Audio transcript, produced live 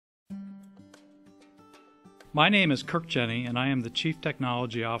My name is Kirk Jenne, and I am the Chief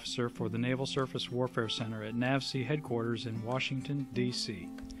Technology Officer for the Naval Surface Warfare Center at NAVSEA headquarters in Washington, D.C.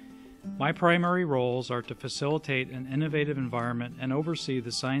 My primary roles are to facilitate an innovative environment and oversee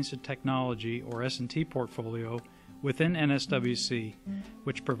the Science and Technology, or S&T portfolio, within NSWC,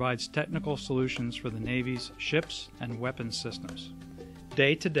 which provides technical solutions for the Navy's ships and weapons systems.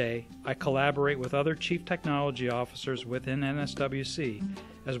 Day to day, I collaborate with other Chief Technology Officers within NSWC,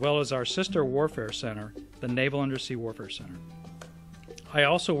 as well as our sister warfare center, the Naval Undersea Warfare Center. I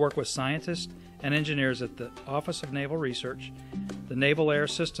also work with scientists and engineers at the Office of Naval Research, the Naval Air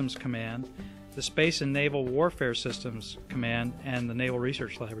Systems Command, the Space and Naval Warfare Systems Command, and the Naval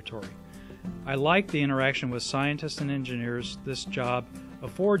Research Laboratory. I like the interaction with scientists and engineers this job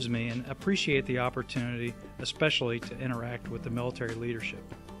affords me and appreciate the opportunity, especially to interact with the military leadership.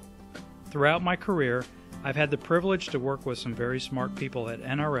 Throughout my career, I've had the privilege to work with some very smart people at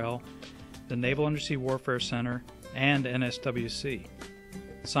NRL, the Naval Undersea Warfare Center, and NSWC.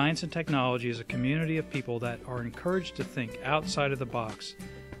 Science and technology is a community of people that are encouraged to think outside of the box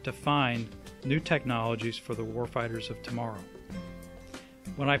to find new technologies for the warfighters of tomorrow.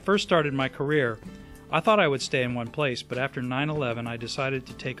 When I first started my career, I thought I would stay in one place, but after 9/11 I decided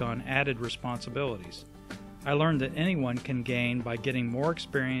to take on added responsibilities. I learned that anyone can gain by getting more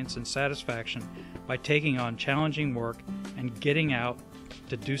experience and satisfaction by taking on challenging work and getting out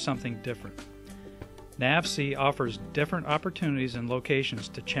to do something different. NAVSEA offers different opportunities and locations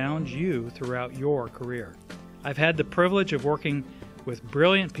to challenge you throughout your career. I've had the privilege of working with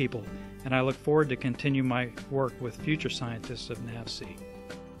brilliant people, and I look forward to continue my work with future scientists of NAVSEA.